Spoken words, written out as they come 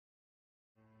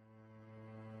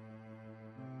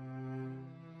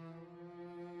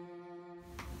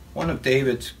One of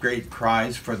David's great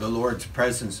cries for the Lord's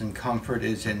presence and comfort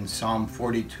is in Psalm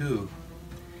 42.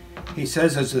 He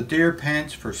says, "As the deer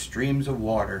pants for streams of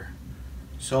water,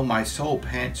 so my soul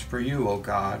pants for you, O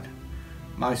God.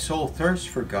 My soul thirsts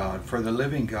for God, for the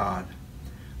living God.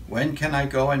 When can I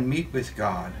go and meet with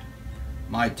God?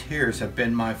 My tears have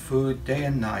been my food day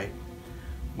and night,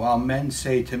 while men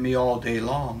say to me all day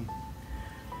long,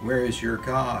 'Where is your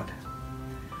God?'"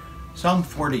 Psalm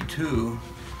 42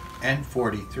 and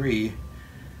 43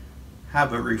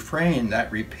 have a refrain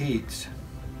that repeats,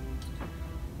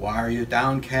 "Why are you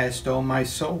downcast, O my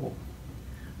soul?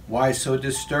 Why so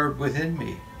disturbed within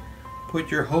me?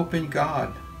 Put your hope in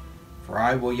God, for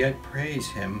I will yet praise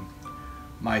him,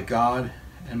 my God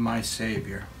and my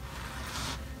Savior."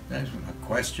 That's a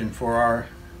question for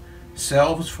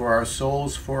ourselves, for our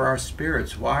souls, for our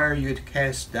spirits. Why are you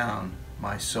cast down,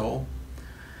 my soul?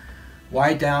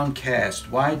 Why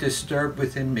downcast? Why disturbed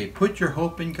within me? Put your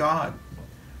hope in God,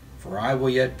 for I will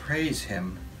yet praise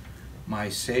him, my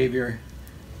Savior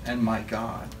and my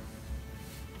God.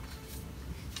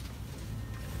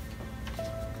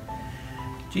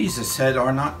 Jesus said,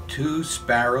 "Are not 2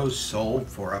 sparrows sold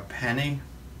for a penny?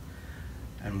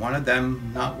 And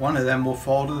not one of them will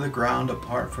fall to the ground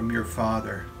apart from your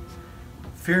Father.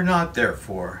 Fear not,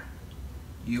 therefore,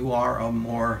 you are of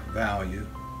more value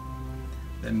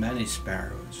than many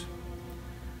sparrows."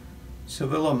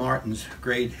 Sevilla Martin's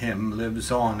great hymn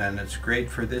lives on, and it's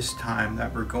great for this time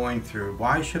that we're going through.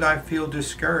 Why should I feel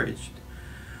discouraged?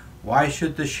 Why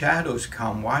should the shadows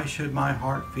come? Why should my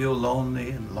heart feel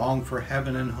lonely and long for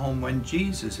heaven and home when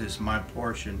Jesus is my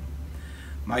portion?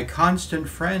 My constant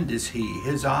friend is he.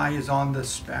 His eye is on the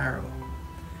sparrow,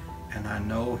 and I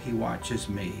know he watches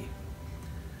me.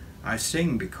 I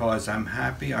sing because I'm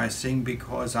happy. I sing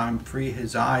because I'm free.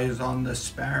 His eye is on the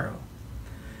sparrow,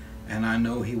 and I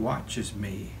know he watches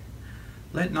me.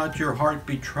 Let not your heart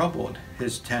be troubled.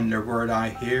 His tender word I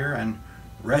hear, and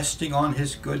resting on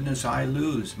his goodness I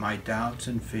lose my doubts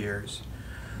and fears.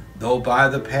 Though by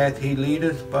the path he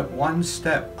leadeth but one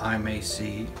step I may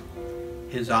see,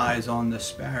 his eyes on the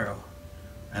sparrow,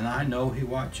 and I know he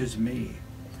watches me.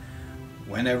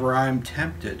 Whenever I am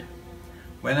tempted,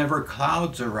 whenever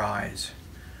clouds arise,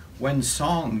 when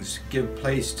songs give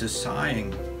place to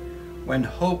sighing, when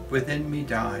hope within me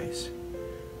dies,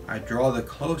 I draw the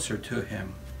closer to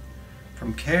him.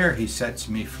 From care he sets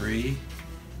me free.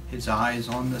 His eyes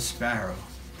on the sparrow,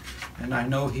 and I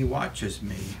know he watches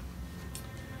me.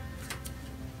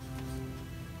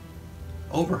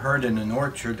 Overheard in an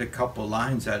orchard a couple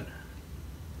lines that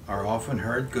are often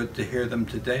heard. Good to hear them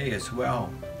today as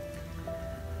well.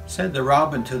 Said the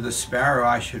robin to the sparrow,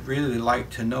 "I should really like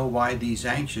to know why these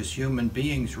anxious human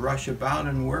beings rush about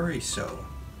and worry so."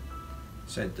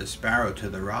 Said the sparrow to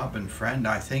the robin, "Friend,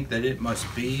 I think that it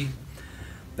must be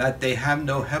that they have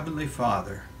no heavenly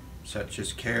Father, such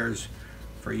as cares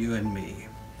for you and me."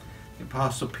 The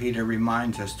Apostle Peter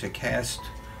reminds us to cast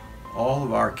all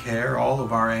of our care, all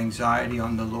of our anxiety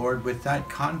on the Lord with that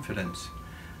confidence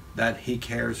that he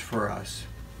cares for us.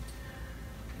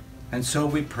 And so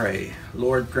we pray,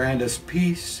 Lord, grant us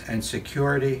peace and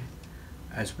security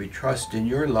as we trust in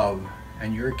your love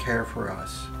and your care for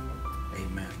us.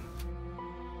 Amen.